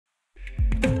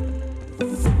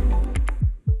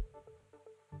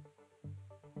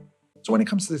So when it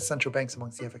comes to the central banks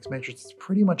amongst the FX managers, it's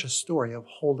pretty much a story of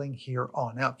holding here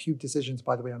on. Now, a few decisions,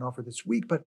 by the way, on offer this week,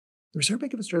 but the Reserve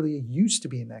Bank of Australia used to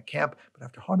be in that camp, but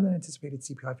after harder than anticipated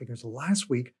CPI figures last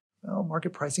week, well,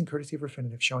 market pricing courtesy of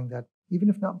Refinitiv showing that even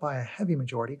if not by a heavy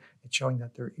majority, it's showing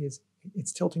that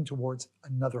it's tilting towards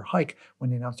another hike when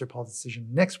they announce their policy decision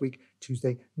next week,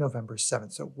 Tuesday, November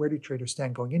 7th. So where do traders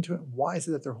stand going into it? Why is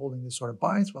it that they're holding this sort of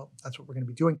bias? Well, that's what we're going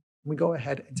to be doing. We go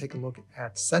ahead and take a look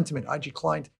at sentiment. IG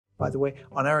client, by the way,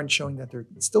 on our end showing that they're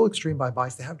still extreme buy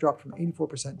bias. They have dropped from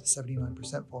 84% to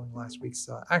 79% following last week's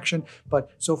action, but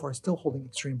so far still holding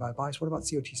extreme buy bias. What about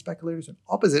COT speculators? An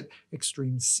opposite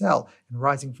extreme sell and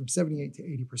rising from 78 to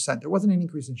 80%. There wasn't an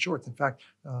increase in shorts. In fact,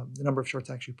 the number of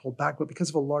shorts actually pulled back, but because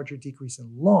of a larger decrease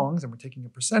in longs, and we're taking a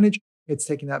percentage, it's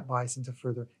taking that bias into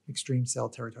further extreme sell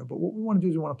territory. But what we want to do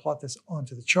is we want to plot this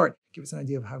onto the chart, give us an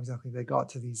idea of how exactly they got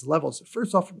to these levels.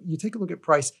 First off, you take a look at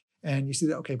price and you see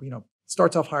that, okay,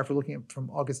 starts off higher for looking at from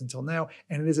August until now,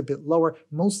 and it is a bit lower,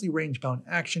 mostly range-bound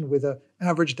action with an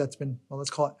average that's been, well, let's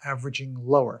call it averaging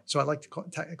lower. So I like to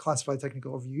classify the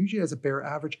technical overview usually as a bear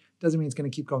average. Doesn't mean it's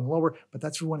going to keep going lower, but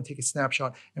that's where we want to take a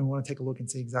snapshot and we want to take a look and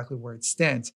see exactly where it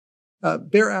stands.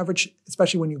 Bear average,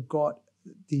 especially when you've got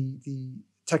the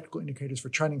technical indicators for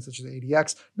trending, such as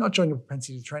ADX, not showing a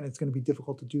propensity to trend. It's going to be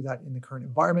difficult to do that in the current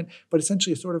environment, but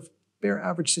essentially a sort of bear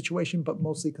average situation, but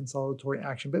mostly consolidatory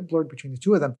action, a bit blurred between the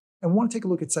two of them. And we want to take a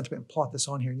look at sentiment and plot this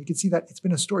on here. And you can see that it's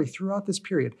been a story throughout this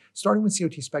period, starting with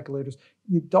COT speculators.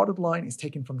 The dotted line is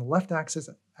taken from the left axis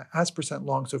as percent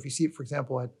long. So if you see it, for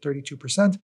example, at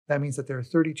 32%, that means that they're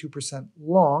 32%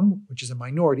 long, which is a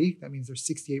minority. That means they're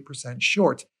 68%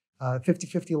 short.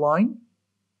 50-50 line.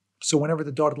 So whenever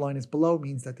the dotted line is below, it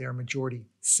means that they are majority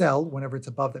sell. Whenever it's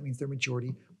above, that means they're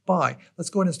majority buy.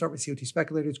 Let's go ahead and start with COT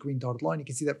speculators, green dotted line. You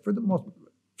can see that for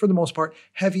the most part,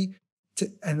 heavy,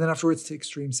 and then afterwards to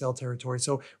extreme sell territory.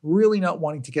 So really not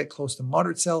wanting to get close to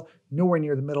moderate sell, nowhere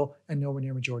near the middle, and nowhere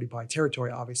near majority buy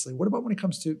territory, obviously. What about when it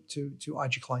comes to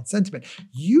IG client sentiment?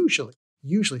 Usually,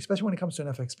 especially when it comes to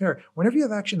an FX pair, whenever you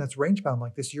have action that's range bound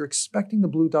like this, you're expecting the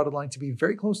blue dotted line to be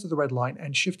very close to the red line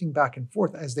and shifting back and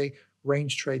forth as they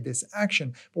range trade this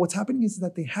action. But what's happening is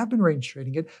that they have been range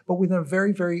trading it, but within a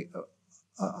very, very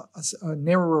a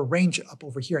narrower range up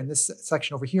over here in this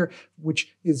section over here,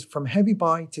 which is from heavy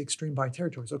buy to extreme buy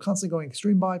territory. So constantly going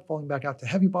extreme buy, falling back out to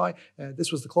heavy buy.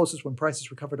 This was the closest when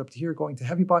prices recovered up to here, going to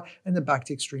heavy buy, and then back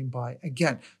to extreme buy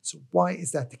again. So why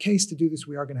is that the case? To do this,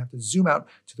 we are going to have to zoom out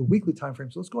to the weekly time frame.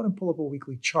 So let's go ahead and pull up a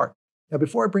weekly chart. Now,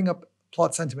 before I bring up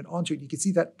plot sentiment onto it, you can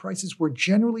see that prices were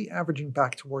generally averaging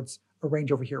back towards a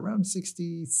range over here, around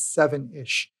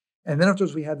 67-ish. And then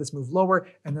afterwards, we had this move lower,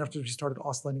 and then afterwards, we started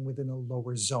oscillating within a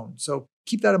lower zone. So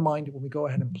keep that in mind when we go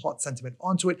ahead and plot sentiment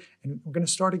onto it. And we're going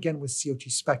to start again with COT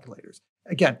speculators.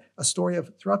 Again, a story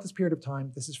of throughout this period of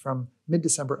time, this is from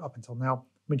mid-December up until now,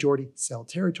 majority sell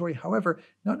territory. However,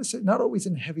 not always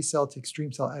in heavy sell to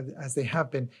extreme sell as they have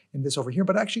been in this over here,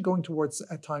 but actually going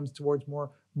at times towards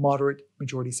more moderate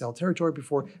majority sell territory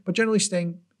before, but generally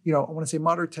staying, I want to say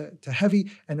moderate to heavy,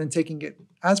 and then taking it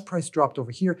as price dropped over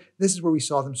here. This is where we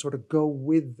saw them sort of go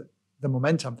with the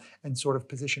momentum and sort of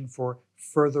position for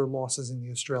further losses in the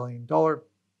Australian dollar,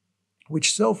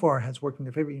 which so far has worked in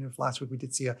their favor. Even if last week we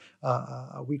did see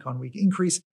a week-on-week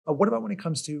increase. What about when it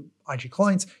comes to IG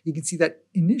clients? You can see that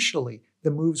initially the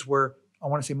moves were, I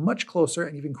want to say, much closer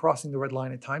and even crossing the red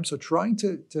line at times. So trying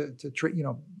to trade,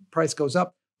 price goes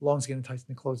up, longs get enticed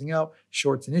into closing out,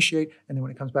 shorts initiate, and then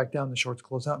when it comes back down, the shorts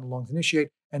close out and the longs initiate.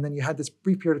 And then you had this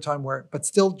brief period of time where, but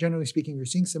still, generally speaking, you're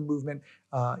seeing some movement,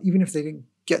 even if they didn't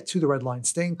get to the red line,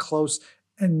 staying close.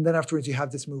 And then afterwards, you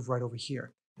have this move right over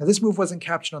here. Now, this move wasn't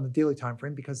captured on the daily time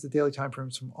frame because the daily time frame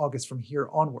is from August from here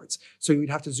onwards. So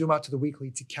you'd have to zoom out to the weekly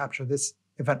to capture this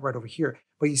event right over here.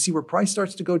 But you see where price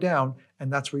starts to go down,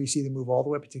 and that's where you see the move all the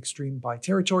way up to extreme buy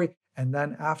territory. And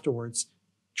then afterwards,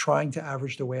 trying to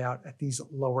average the way out at these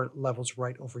lower levels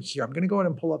right over here. I'm going to go ahead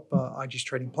and pull up IG's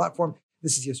trading platform.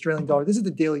 This is the Australian dollar. This is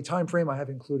the daily time frame. I have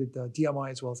included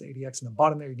DMI as well as ADX in the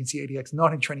bottom there. You can see ADX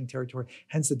not in trending territory,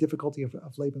 hence the difficulty of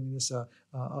labeling this a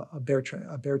bear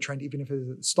trend, even if it is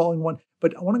a stalling one.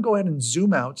 But I want to go ahead and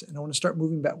zoom out, and I want to start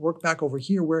moving back, work back over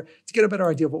here to get a better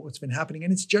idea of what's been happening.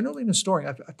 And it's generally in a story.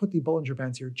 I've put the Bollinger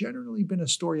Bands here. Generally been a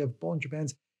story of Bollinger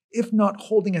Bands, if not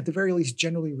holding, at the very least,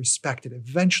 generally respected.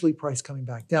 Eventually, price coming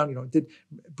back down. It did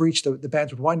breach the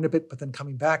bands would widen a bit, but then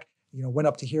coming back, went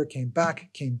up to here, came back,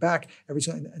 every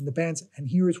time, and the bands. And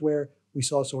here is where we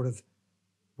saw sort of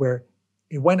where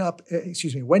it went up,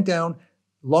 went down,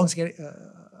 longs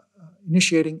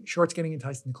initiating, shorts getting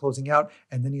enticed and closing out.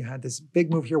 And then you had this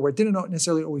big move here where it didn't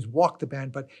necessarily always walk the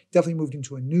band, but definitely moved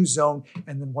into a new zone.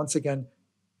 And then once again,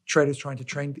 traders trying to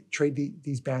trade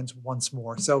these bands once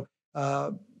more. So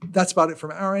that's about it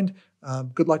from our end.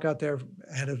 Good luck out there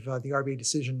ahead of the RBA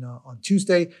decision on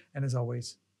Tuesday. And as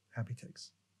always, happy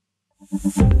takes.